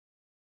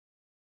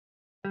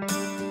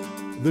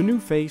The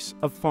new face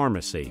of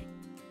pharmacy.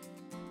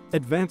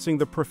 Advancing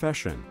the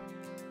profession.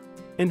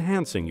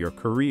 Enhancing your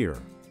career.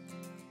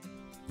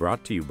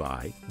 Brought to you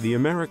by the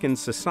American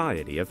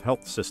Society of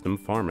Health System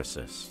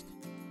Pharmacists.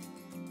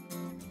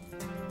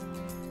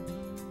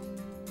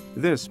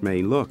 This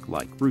may look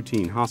like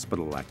routine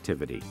hospital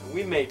activity.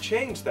 We may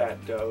change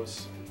that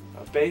dose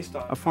based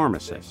on a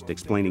pharmacist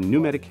explaining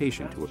new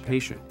medication to a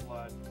patient,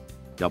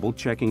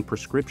 double-checking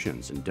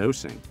prescriptions and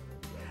dosing,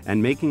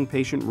 and making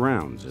patient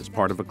rounds as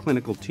part of a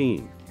clinical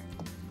team.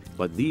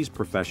 But these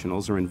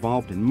professionals are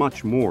involved in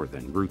much more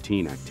than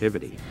routine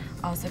activity.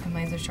 Also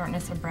complains of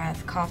shortness of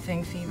breath,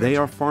 coughing, fever. They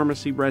are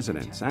pharmacy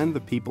residents and the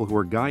people who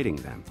are guiding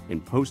them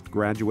in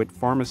postgraduate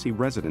pharmacy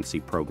residency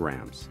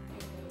programs.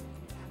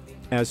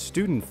 As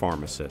student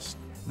pharmacists,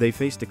 they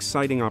faced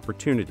exciting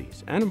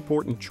opportunities and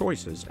important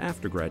choices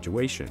after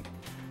graduation.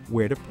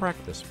 Where to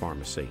practice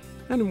pharmacy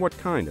and in what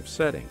kind of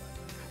setting.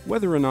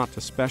 Whether or not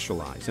to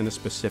specialize in a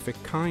specific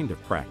kind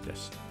of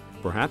practice,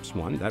 perhaps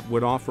one that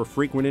would offer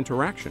frequent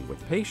interaction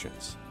with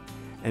patients.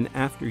 And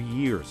after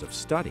years of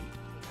study,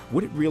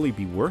 would it really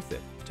be worth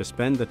it to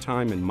spend the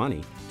time and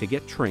money to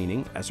get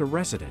training as a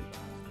resident?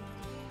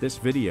 This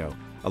video,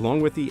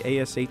 along with the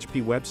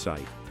ASHP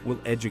website, will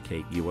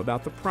educate you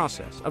about the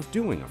process of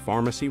doing a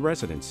pharmacy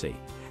residency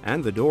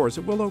and the doors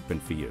it will open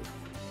for you.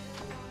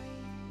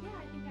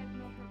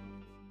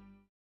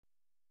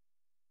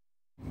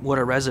 What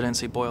a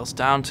residency boils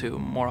down to,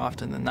 more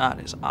often than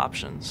not, is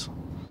options.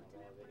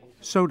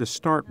 So to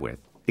start with,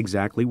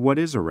 exactly what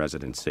is a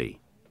residency?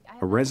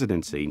 A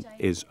residency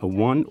is a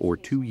 1- or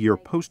 2-year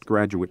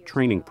postgraduate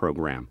training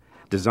program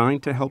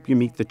designed to help you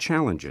meet the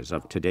challenges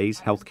of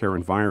today's healthcare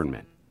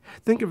environment.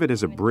 Think of it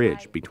as a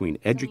bridge between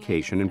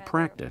education and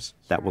practice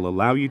that will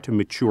allow you to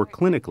mature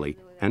clinically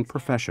and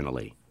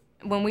professionally.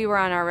 When we were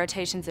on our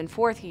rotations in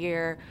 4th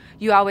year,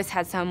 you always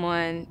had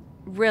someone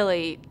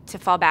really to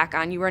fall back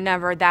on. You were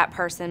never that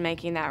person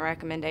making that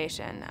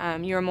recommendation.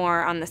 You were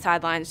more on the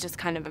sidelines just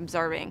kind of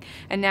observing.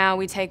 And now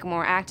we take a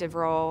more active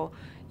role,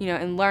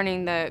 in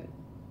learning the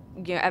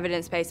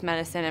evidence-based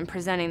medicine and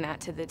presenting that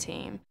to the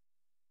team.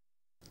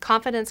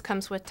 Confidence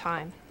comes with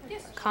time.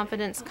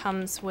 Confidence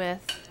comes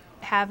with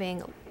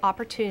having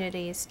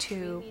opportunities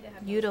to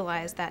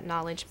utilize that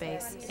knowledge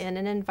base in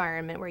an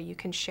environment where you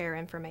can share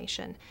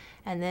information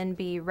and then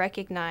be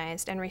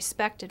recognized and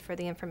respected for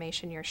the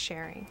information you're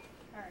sharing.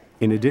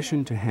 In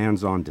addition to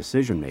hands-on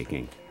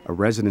decision-making, a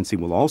residency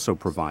will also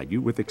provide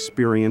you with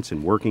experience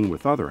in working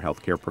with other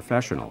healthcare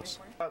professionals.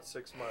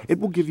 It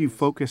will give you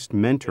focused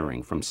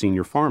mentoring from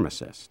senior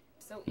pharmacists.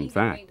 In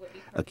fact,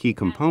 a key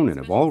component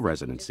of all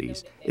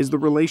residencies is the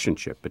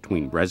relationship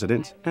between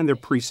residents and their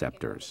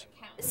preceptors.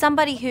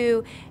 Somebody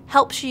who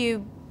helps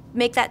you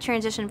make that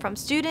transition from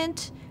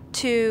student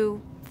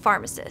to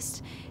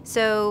pharmacist.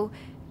 So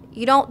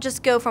you don't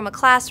just go from a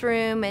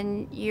classroom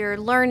and you're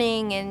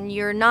learning and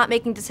you're not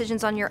making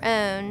decisions on your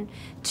own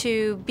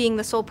to being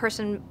the sole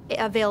person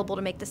available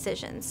to make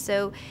decisions.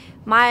 So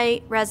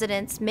my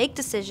residents make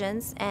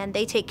decisions and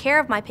they take care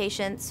of my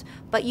patients,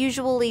 but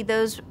usually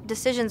those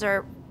decisions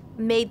are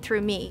made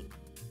through me.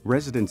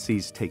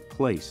 Residencies take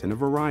place in a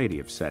variety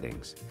of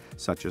settings,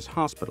 such as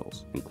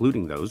hospitals,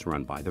 including those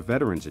run by the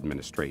Veterans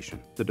Administration,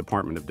 the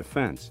Department of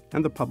Defense,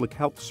 and the Public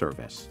Health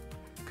Service,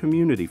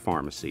 community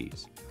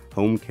pharmacies,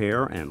 home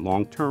care and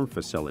long-term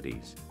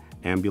facilities,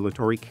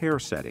 ambulatory care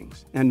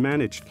settings, and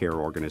managed care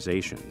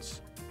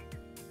organizations.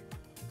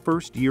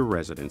 First-year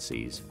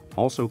residencies,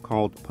 also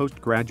called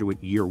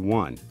Postgraduate Year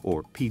 1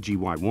 or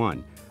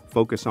PGY1,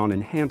 focus on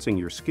enhancing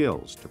your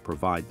skills to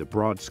provide the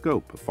broad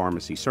scope of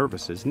pharmacy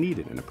services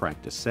needed in a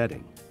practice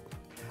setting.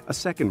 A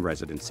second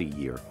residency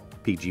year,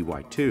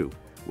 PGY2,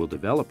 will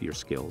develop your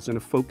skills in a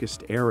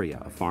focused area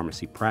of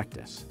pharmacy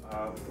practice.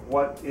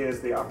 What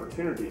is the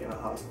opportunity in a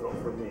hospital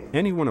for me?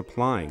 Anyone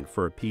applying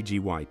for a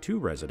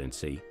PGY2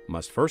 residency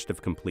must first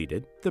have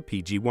completed the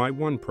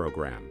PGY1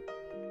 program.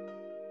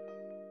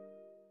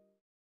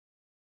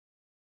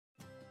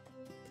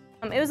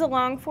 It was a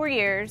long 4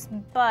 years,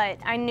 but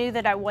I knew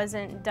that I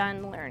wasn't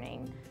done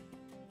learning.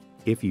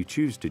 If you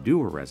choose to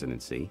do a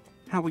residency,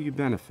 how will you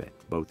benefit,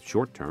 both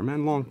short-term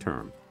and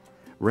long-term?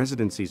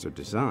 Residencies are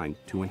designed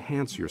to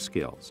enhance your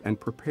skills and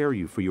prepare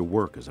you for your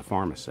work as a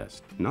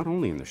pharmacist, not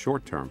only in the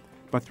short term,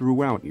 but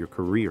throughout your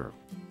career.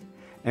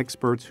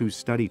 Experts who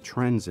study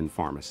trends in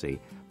pharmacy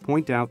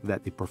point out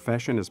that the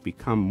profession has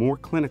become more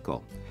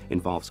clinical,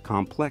 involves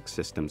complex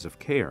systems of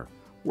care,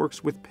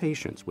 works with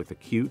patients with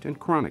acute and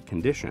chronic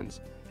conditions,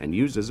 and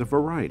uses a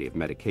variety of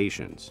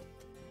medications.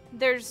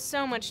 There's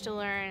so much to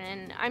learn,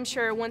 and I'm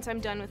sure once I'm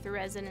done with the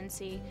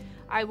residency,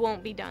 I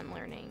won't be done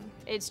learning.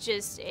 It's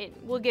just, it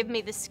will give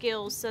me the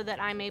skills so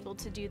that I'm able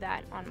to do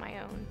that on my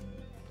own.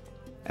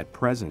 At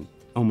present,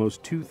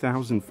 almost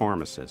 2,000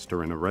 pharmacists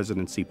are in a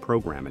residency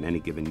program in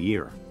any given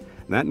year.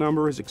 That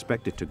number is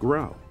expected to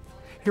grow.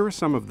 Here are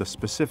some of the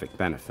specific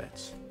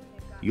benefits.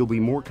 You'll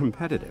be more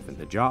competitive in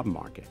the job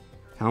market.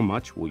 How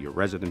much will your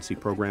residency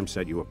program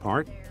set you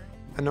apart?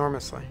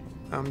 enormously.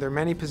 There are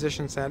many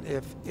positions that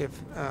if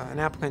an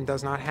applicant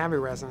does not have a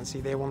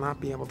residency, they will not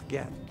be able to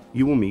get.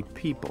 You will meet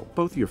people,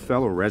 both your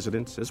fellow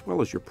residents as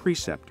well as your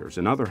preceptors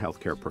and other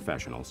healthcare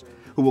professionals,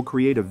 who will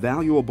create a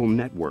valuable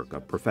network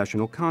of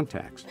professional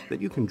contacts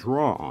that you can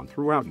draw on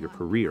throughout your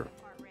career.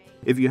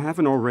 If you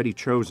haven't already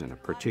chosen a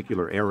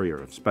particular area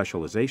of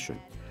specialization,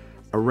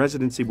 a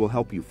residency will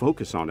help you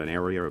focus on an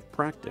area of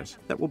practice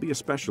that will be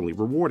especially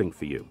rewarding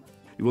for you.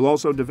 You will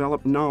also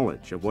develop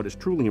knowledge of what is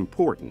truly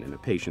important in a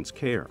patient's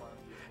care,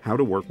 how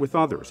to work with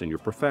others in your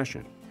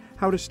profession,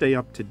 how to stay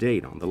up to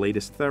date on the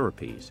latest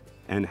therapies,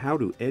 and how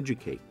to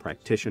educate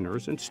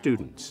practitioners and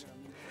students.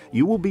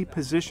 You will be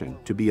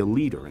positioned to be a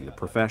leader in the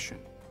profession.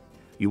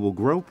 You will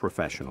grow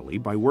professionally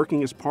by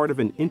working as part of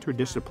an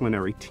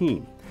interdisciplinary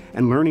team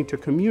and learning to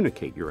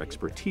communicate your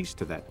expertise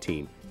to that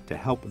team to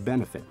help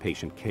benefit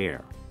patient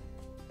care.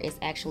 It's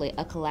actually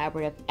a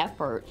collaborative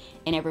effort,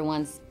 and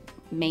everyone's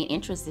main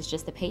interest is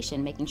just the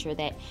patient, making sure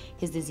that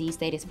his disease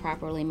state is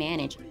properly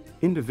managed.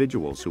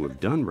 Individuals who have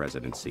done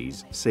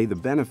residencies say the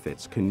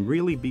benefits can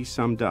really be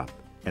summed up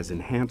as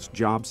enhanced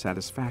job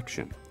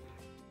satisfaction.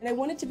 And I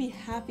wanted to be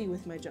happy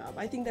with my job.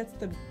 I think that's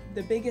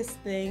the biggest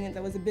thing, and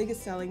that was the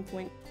biggest selling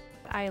point.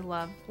 I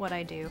love what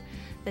I do.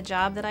 The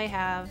job that I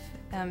have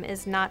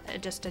is not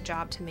just a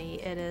job to me.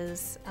 It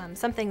is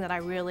something that I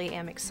really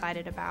am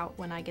excited about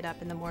when I get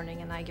up in the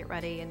morning and I get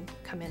ready and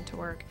come into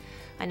work.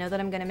 I know that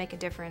I'm going to make a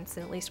difference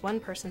in at least one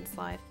person's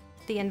life.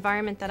 The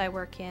environment that I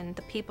work in,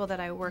 the people that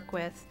I work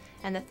with,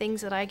 and the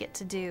things that I get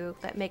to do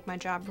that make my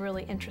job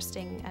really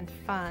interesting and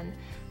fun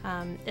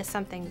is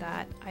something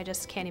that I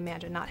just can't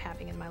imagine not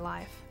having in my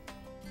life.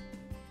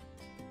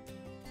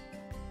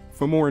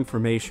 For more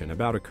information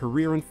about a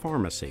career in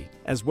pharmacy,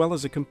 as well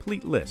as a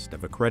complete list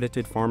of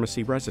accredited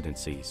pharmacy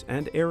residencies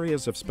and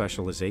areas of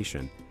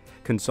specialization,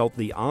 consult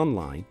the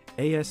online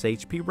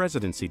ASHP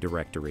Residency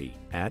Directory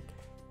at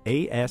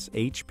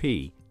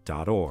ashp.org.